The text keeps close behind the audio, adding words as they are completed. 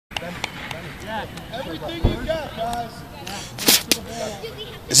Everything you got, guys.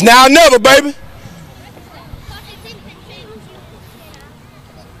 It's now or never, baby.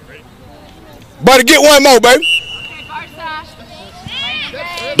 Buddy, get one more, baby. Okay, Barca.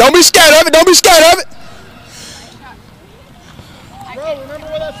 Don't be scared of it. Don't be scared of it. Bro, remember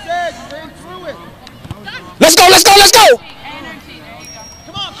what I said. You ran through it. Let's go, let's go, let's go. Energy, there you go.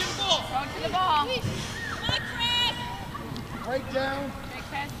 Come on, get the ball. Go to the ball. Right down.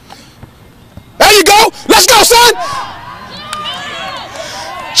 There you go. Let's go, son.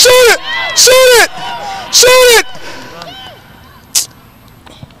 Shoot it. Shoot it. Shoot it.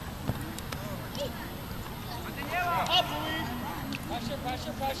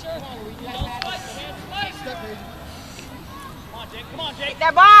 Take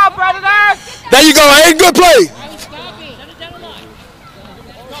that ball, Predator. There you go. Hey, good play.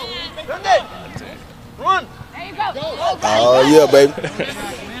 Run. There you go. Oh, yeah, baby. Look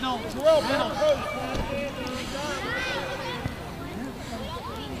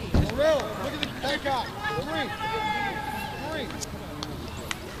at the back out. Three.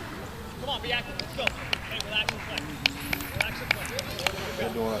 Come on, be active. Let's go. Hey, relax and play. Relax and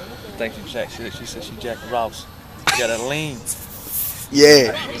play. Thank you, Jack. She said she Jack Ross. You got a lean.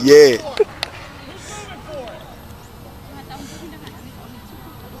 Yeah, yeah.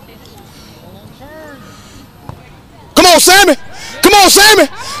 Come on, Sammy. Come on, Sammy.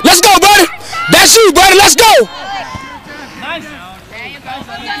 Let's go, buddy. That's you, buddy. Let's go. Nice. There you go.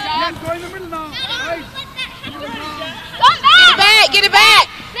 Get it back.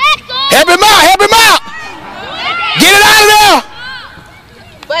 Help him out. Help him out. Get it out of there.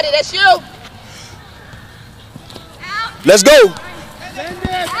 Buddy, that's you. Let's go.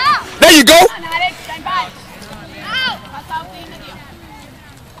 There you go.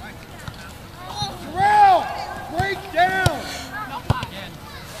 Terrell, break down.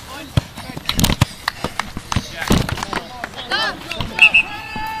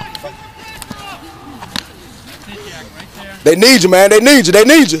 They need you, man. They need you. They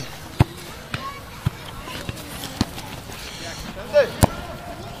need you.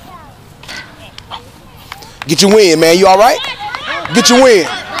 Get your win, man. You all right? Get your win.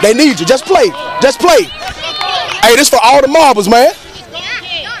 They need you. Just play. Just play. Hey, this for all the marbles, man.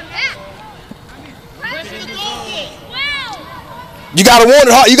 You gotta want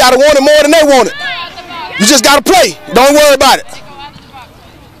it. You gotta want it more than they want it. You just gotta play. Don't worry about it.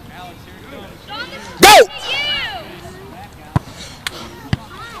 Go.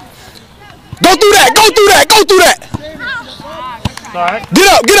 Go through that. Go through that. Go through that. Get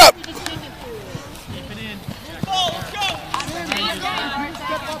up. Get up.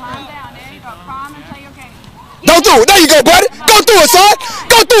 Go through it. There you go, buddy. Go through it, son.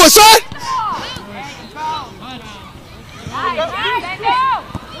 Go through it, son.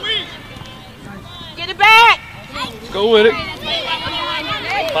 Get it back. Go with it.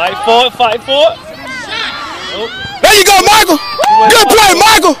 Fight for it. Fight for it. Nope. There you go, Michael. Good play,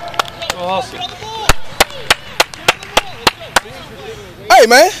 Michael. Awesome. Hey,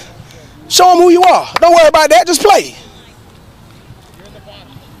 man. Show them who you are. Don't worry about that. Just play.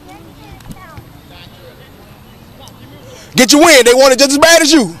 Get your win. They want it just as bad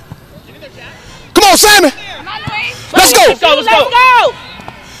as you. Come on, Sammy. Let's go. Let's go.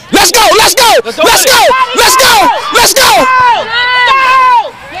 Let's go. Let's go. Let's go. Let's go. Let's go. Let's go. Let's go.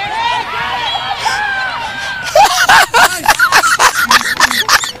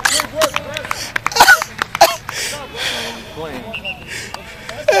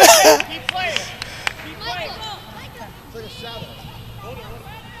 Keep playing. Keep playing. Take a shadow.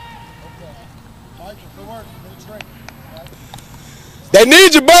 Michael, good work. Good drink. They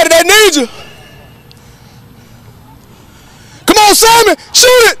need you, buddy. They need you. Come on, Sammy.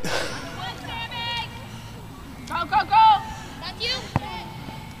 Shoot it. Go, go, go. That's you.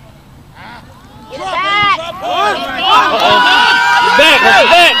 Get it back. Back.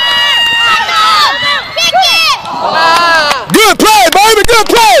 Back. Kick it. Good play, baby. Good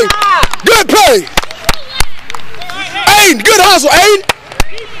play. Good play. Aiden, good hustle, Aiden.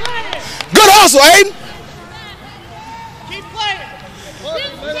 Good hustle, Aiden. Keep playing.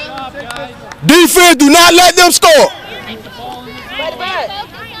 Defense, do not let them score.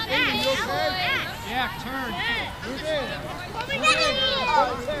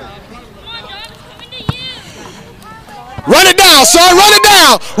 Run it down, son. Run it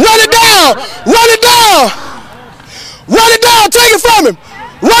down. Run it down. Run it down. Run it down. Take it from him.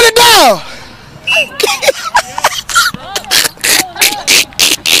 Run it down.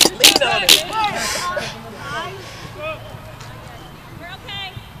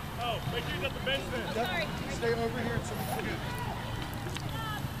 Stay over here until we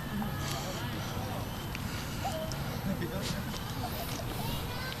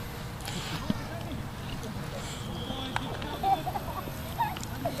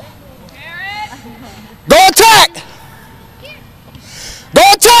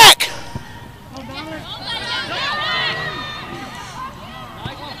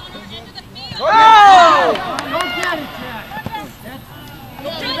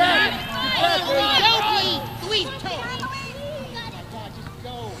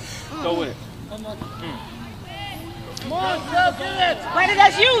Go with it. Come on, Joe, get it. Brandon,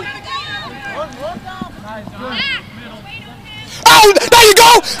 that's you. Oh, there you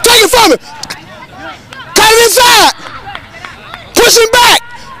go. Take it from him. Cut it inside. Push him back.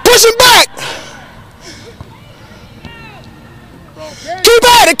 Push him back. Keep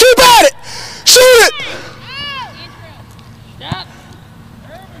at it. Keep at it. Shoot it.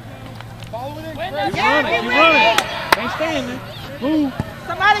 Follow it in, You Chris. running. You running. Can't stand there. Move.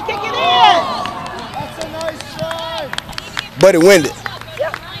 Somebody kick it in. That's a nice try. Buddy winded.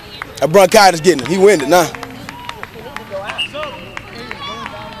 That bronchitis getting him. He winded now.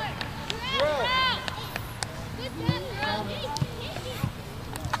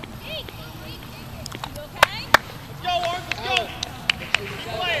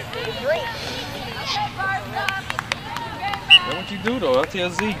 That's what you do though. I tell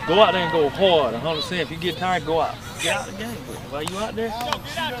Z, go out there and go hard. 100%. If you get tired, go out. Get out the game. But while you out there,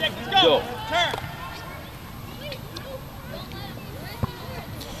 Get out, Jake. Let's go. Turn.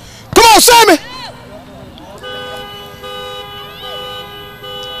 Come on, Sammy.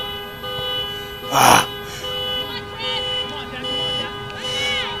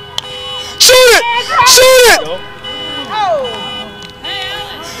 Shoot it. Shoot it. Go.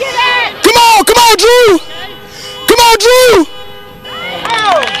 Get it. Come on. Come on, Drew. Come on, Drew.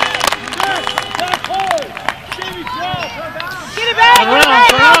 Get it back. Turn around,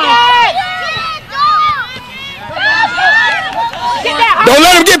 turn around. Get that. Don't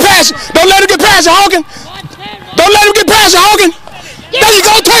let him get past you. Don't let him get past you, Hawkins. Don't let him get past you, Hawkins. There you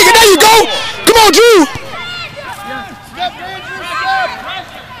go. Take it. There you go. Come on, Drew. Step, Andrew, step.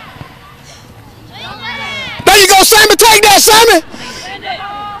 There you go, Sammy. Take that, Sammy.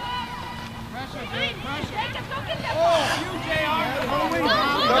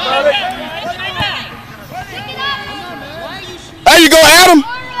 There you go, Adam.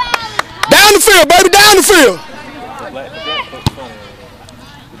 Down the field, baby. Down the field. The black coach funny.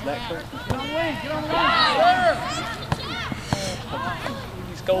 The black coach.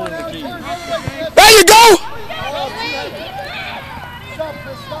 He's scolding the kid. There you go. Stop,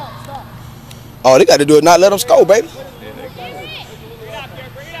 Chris, stop, stop. Oh, they got to do it. Not let them score, baby.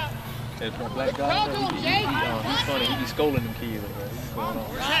 That black guy, he's funny. He be scolding them kids. What's going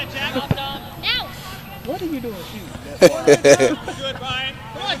on? What are you doing? Good, Ryan.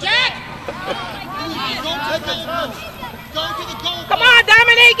 Come on, Jack. Don't take the touch. Go to the goal. Come on,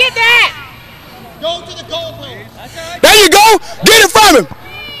 Dominique. Get that. Go to the goal post. There you go. Get it from him.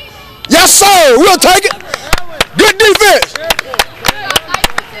 Yes, sir. We'll take it. Good defense.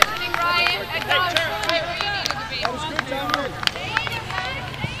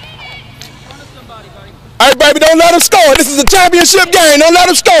 Hey, baby, don't let them score. This is a championship game. Don't let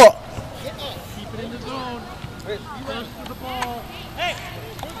them score. Hey,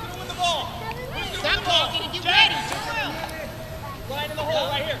 who's going to win the ball? Who's going to win the ball? Get ready. Ryan in the hole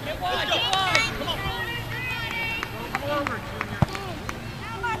right here. Let's go. Come on.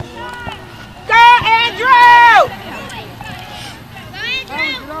 Go, Andrew.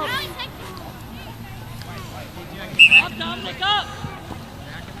 Up, Dominic, up.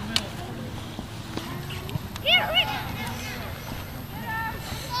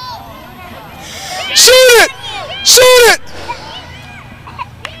 Shoot it. Shoot it.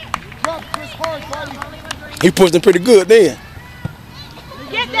 Drop Chris hard, buddy. He pushed him pretty good then.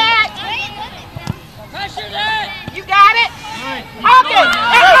 Get that. Pressure that. You got it. Hawkins.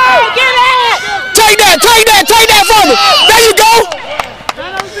 Get it. Take that. Take that. Take that from him. There you go.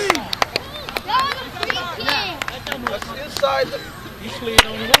 He slid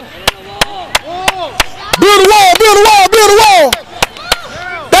on the wall. Build a wall. Build a wall. Build a wall.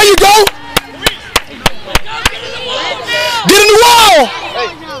 There you go. Get in the wall.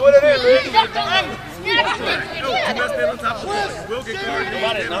 Put it in, Rick. We'll get carded.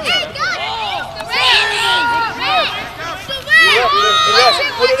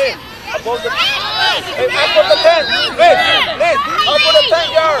 Put it in. Above the. Hey, up on the 10. Liz, up on the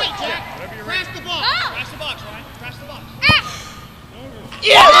 10 yard. Crash the box. Crash the box, Ryan. Crash the box.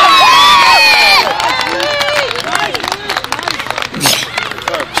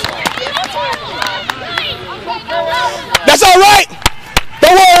 That's all right.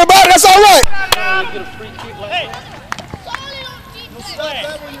 Don't worry about it. That's all right. Hey. Play.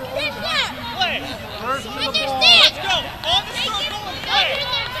 Play. Let's go. On the circle and play.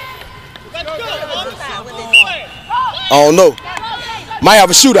 Let's go. On the circle and play. I don't know. Might have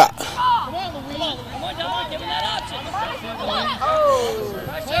a shootout. Come on, Louise. Come on, give him that option.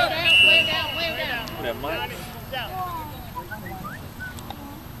 Play down. That might.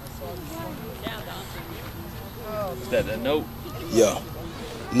 Is that a note? Yeah.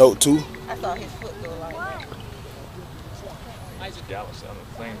 Note 2. I saw his foot go like that. Dallas,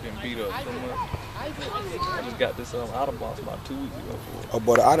 thing's been beat up so much. I just got this out of box about 2 weeks ago. Oh,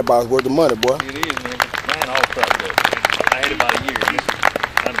 boy, the out of box worth the money, boy. It is, man. Mine all cracked up. I had it about a year.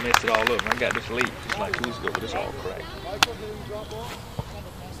 I messed it all up. I got this late, just like 2 weeks ago, but it's all cracked.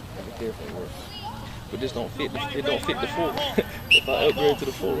 It definitely works. But this don't fit. It don't fit the 4. If I upgrade to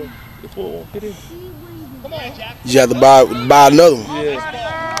the 4 won't fit in. You have to buy another one. Yeah.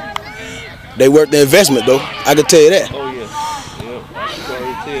 They worth the investment, though. I can tell you that. Oh, yeah. Yeah. I can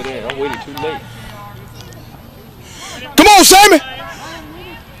already tell that. I waited too late. Come on, Sammy.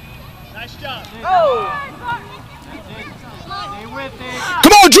 Nice job. Oh!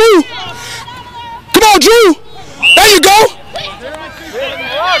 Come on, Drew. Come on, Drew. There you go.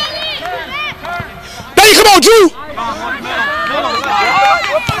 There you come on, Drew.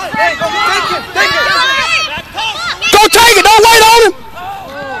 Go take it. Don't wait on him.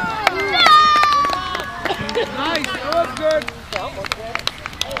 Nice. That was good.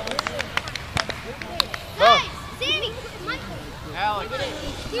 Alex.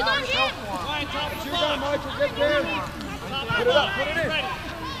 You don't hit. Michael, get there. Put it up. Put it in.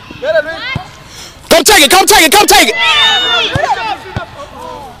 Get it, man. Come take it. Come take it. Come take it.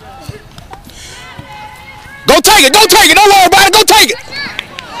 Go take it. Go take it. Don't worry about it. Go take it.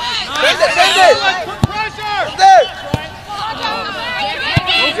 Send it. Send it. Put pressure. There.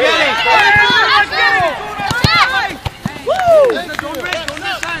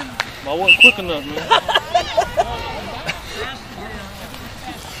 I wasn't quick enough, man.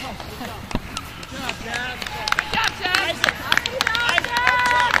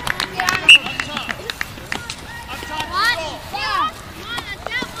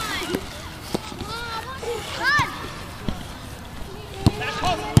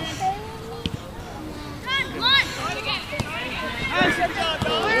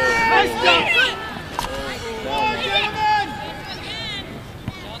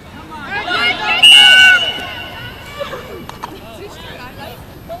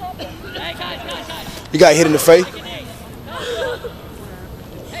 You got hit in the face. I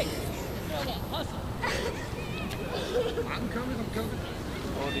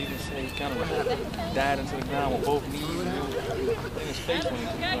would even say he kind of died into the ground with both knees. I think his face when he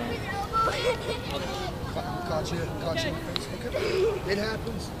was down. Caught you in the face. Okay. It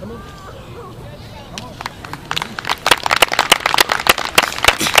happens. Come on. Come on.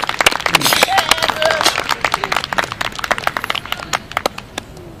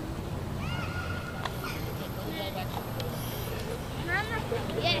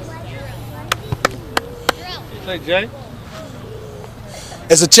 Hey, Jay.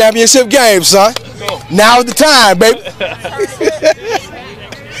 It's a championship game, son. Now's the time, baby.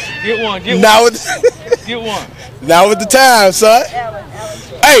 Get one. Get Now one. is Get one. now is the time, son.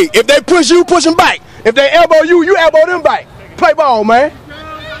 Hey, if they push you, push them back. If they elbow you, you elbow them back. Play ball, man.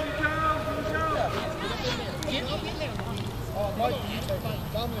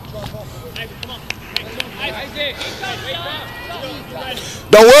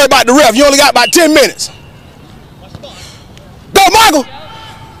 Don't worry about the ref. You only got about 10 minutes. Go, Michael.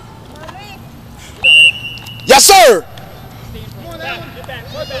 Yes, sir. Get back. Get back.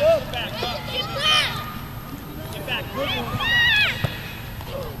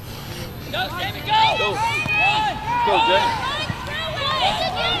 Go, Jamie, go! Go, Jay.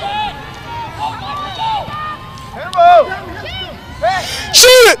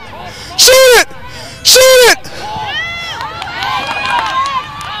 Shoot it. Shoot it. Shoot it.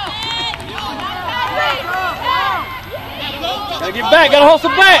 Gotta get back. Gotta hustle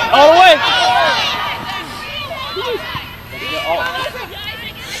back all the way.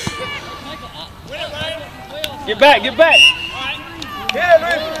 Get back. Get back.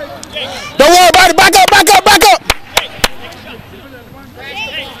 Don't worry about it. Back up. Back up. Back up.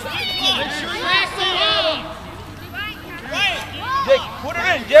 Jake, put it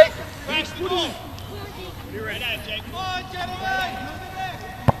in, Jake. You're right at it, Jake. Come on, gentlemen.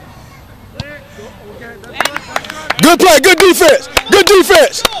 Good play. Good defense. Good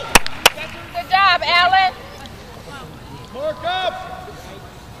defense. Good job, Alan. Mark up.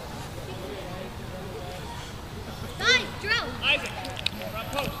 Isaac, front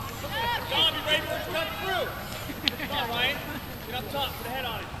post. John, be ready for it to come through. Come on, Ryan. Get up top. Put a head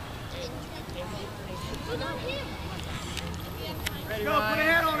on it. Ready, go. Put a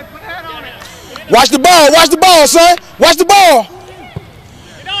head on it. Put a head on it. Watch the ball. Watch the ball, son. Watch the ball.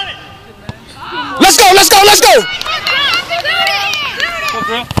 Get on it. Let's go. Let's go. Let's go. Come on,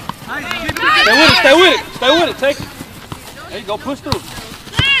 girl. Stay with it. Stay with it. Stay with it. Take it. There you go. Push through.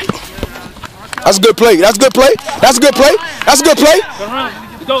 That's a good play. That's a good play. That's a good play. That's a good play. Turn around.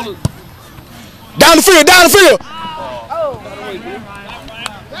 go. Down the field, down the field.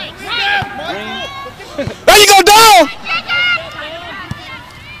 There you go, down.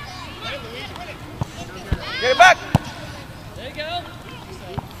 Get it back. There you go.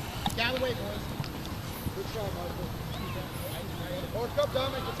 Down the way, boys. Good try, Michael. Mark up,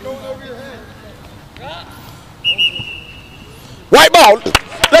 Dominic. It's going over your head. White ball.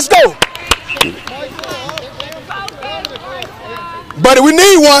 Let's go. Buddy, we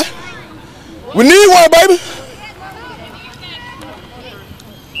need one. We need one, baby.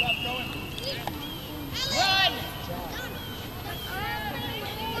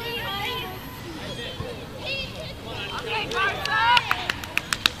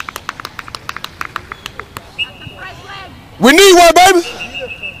 We need one, baby.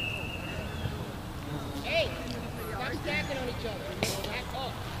 Hey, stop stacking on each other. Back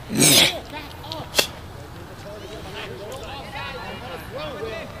up. Back up.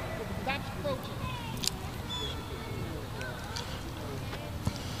 Stop approaching.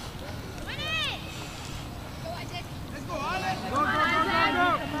 Let's go, Alex. Go.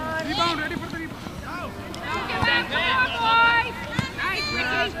 Rebound, ready for the rebound. Nice,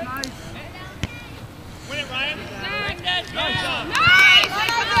 Ricky. Nice. Win it, Ryan. Nice.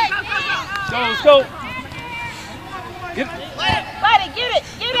 Go, let's go. Get it. Buddy, get it.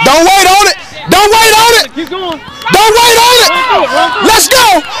 Don't wait on it. Don't wait on it. Keep going. Don't wait on it. Let's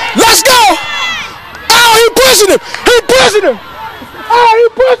go. Let's go. Oh, he pushing him. He pushing him. Oh, he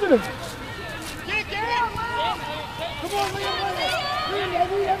pushing him. Come on, Liam. Liam, I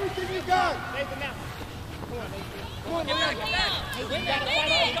need everything you got.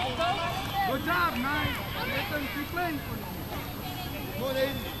 Good job, nice. Nathan, keep playing for you. Come on,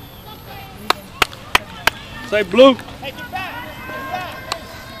 Aiden. Say blue. Hey, get back.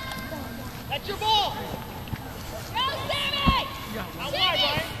 That's your ball. Out wide,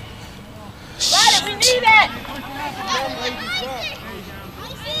 Ryan. Buddy, we need it.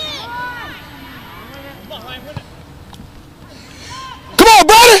 Come on, Ryan, win it. Come on,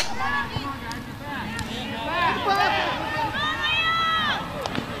 buddy.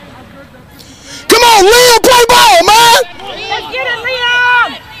 Come on, Liam, play ball, man. Let's get it,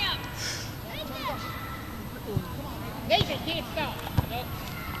 Leon. Nathan can't stop.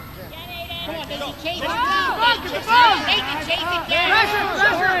 Come on, Nathan, chase it. Come on. Nathan, chase it down.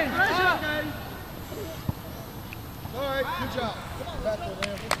 Pressure. All right, good job. Back there,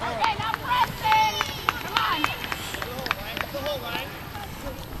 Liam. Okay, now pressing. Come on. That's the hole, Ryan.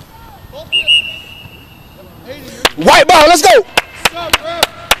 Aiden, White ball, let's go. stop, bro.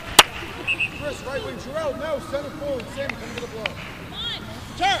 Chris, right wing. Jarrell, no, center forward. Sammy, come to the blow.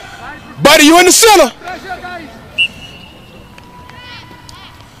 Turn. Buddy, you in the center. Pressure, guys.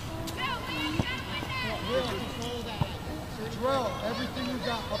 Jarrell, everything you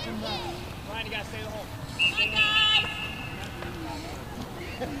got up and down. Ryan, you gotta stay the hole.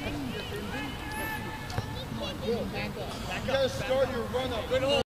 You gotta start your run up.